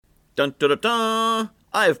Dun dun dun dun!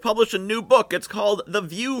 I have published a new book. It's called The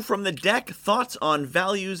View from the Deck, Thoughts on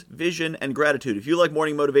Values, Vision, and Gratitude. If you like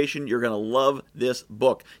morning motivation, you're going to love this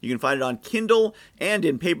book. You can find it on Kindle and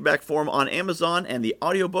in paperback form on Amazon, and the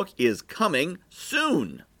audiobook is coming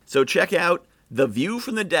soon. So check out The View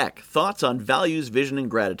from the Deck, Thoughts on Values, Vision, and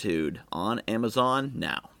Gratitude on Amazon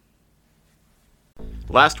now.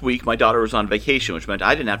 Last week, my daughter was on vacation, which meant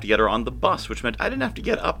I didn't have to get her on the bus, which meant I didn't have to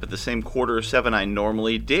get up at the same 6:45 I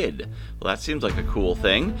normally did. Well, that seems like a cool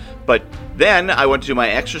thing. But then I went to do my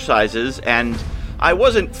exercises, and I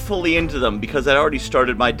wasn't fully into them because I'd already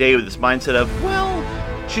started my day with this mindset of, well,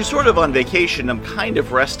 she's sort of on vacation, I'm kind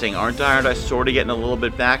of resting, aren't I? Aren't I sort of getting a little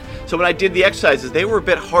bit back? So when I did the exercises, they were a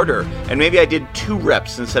bit harder, and maybe I did 2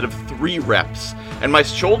 reps instead of 3 reps. And my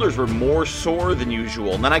shoulders were more sore than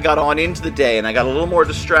usual. And then I got on into the day, and I got a little more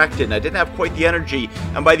distracted, and I didn't have quite the energy.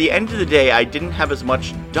 And by the end of the day, I didn't have as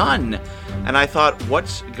much done. And I thought,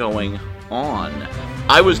 what's going on?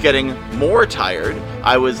 I was getting more tired.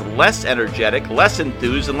 I was less energetic, less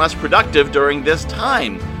enthused, and less productive during this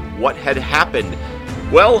time. What had happened?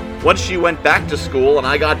 Well, once she went back to school and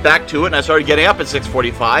I got back to it and I started getting up at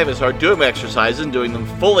 6:45 and started doing my exercises and doing them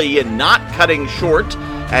fully and not cutting short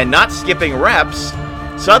and not skipping reps,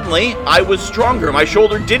 suddenly I was stronger. My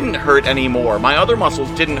shoulder didn't hurt anymore. My other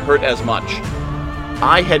muscles didn't hurt as much.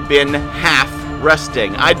 I had been half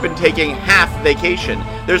resting. I'd been taking half vacation.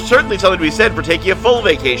 There's certainly something to be said for taking a full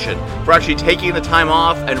vacation, for actually taking the time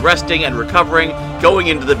off and resting and recovering, going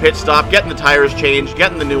into the pit stop, getting the tires changed,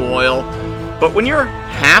 getting the new oil. But when you're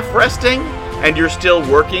half resting and you're still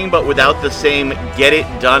working but without the same get it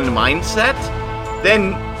done mindset,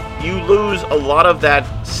 then you lose a lot of that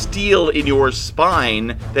steel in your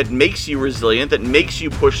spine that makes you resilient, that makes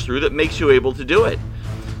you push through, that makes you able to do it.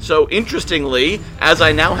 So interestingly, as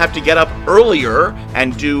I now have to get up earlier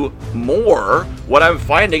and do more, what I'm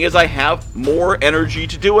finding is I have more energy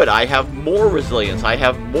to do it. I have more resilience. I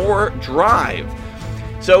have more drive.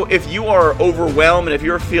 So if you are overwhelmed and if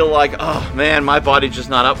you feel like, oh man, my body's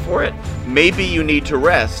just not up for it, maybe you need to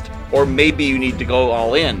rest, or maybe you need to go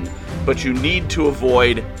all in. But you need to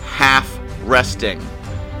avoid half resting.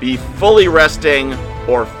 Be fully resting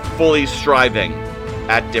or fully striving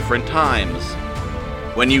at different times.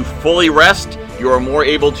 When you fully rest, you are more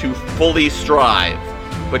able to fully strive.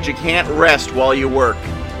 But you can't rest while you work.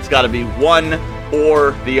 It's got to be one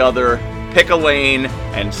or the other. Pick a lane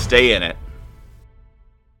and stay in it.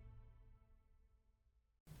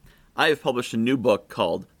 I have published a new book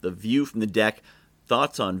called The View from the Deck,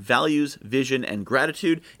 Thoughts on Values, Vision, and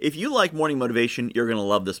Gratitude. If you like morning motivation, you're going to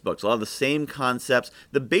love this book. It's a lot of the same concepts.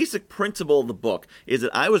 The basic principle of the book is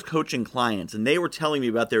that I was coaching clients, and they were telling me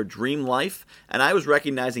about their dream life, and I was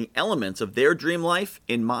recognizing elements of their dream life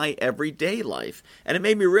in my everyday life. And it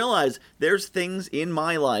made me realize there's things in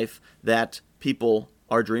my life that people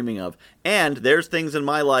are dreaming of. And there's things in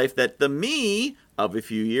my life that the me of a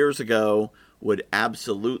few years ago would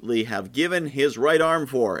absolutely have given his right arm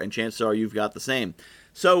for, and chances are you've got the same.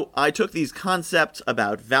 So I took these concepts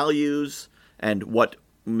about values and what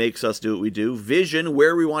makes us do what we do, vision,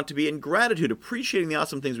 where we want to be, and gratitude, appreciating the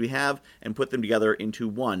awesome things we have, and put them together into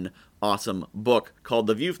one awesome book called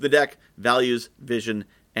The View from the Deck, Values, Vision,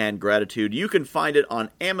 and Gratitude. You can find it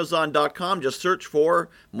on Amazon.com. Just search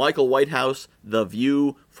for Michael Whitehouse, The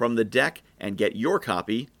View from the Deck, and get your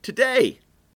copy today.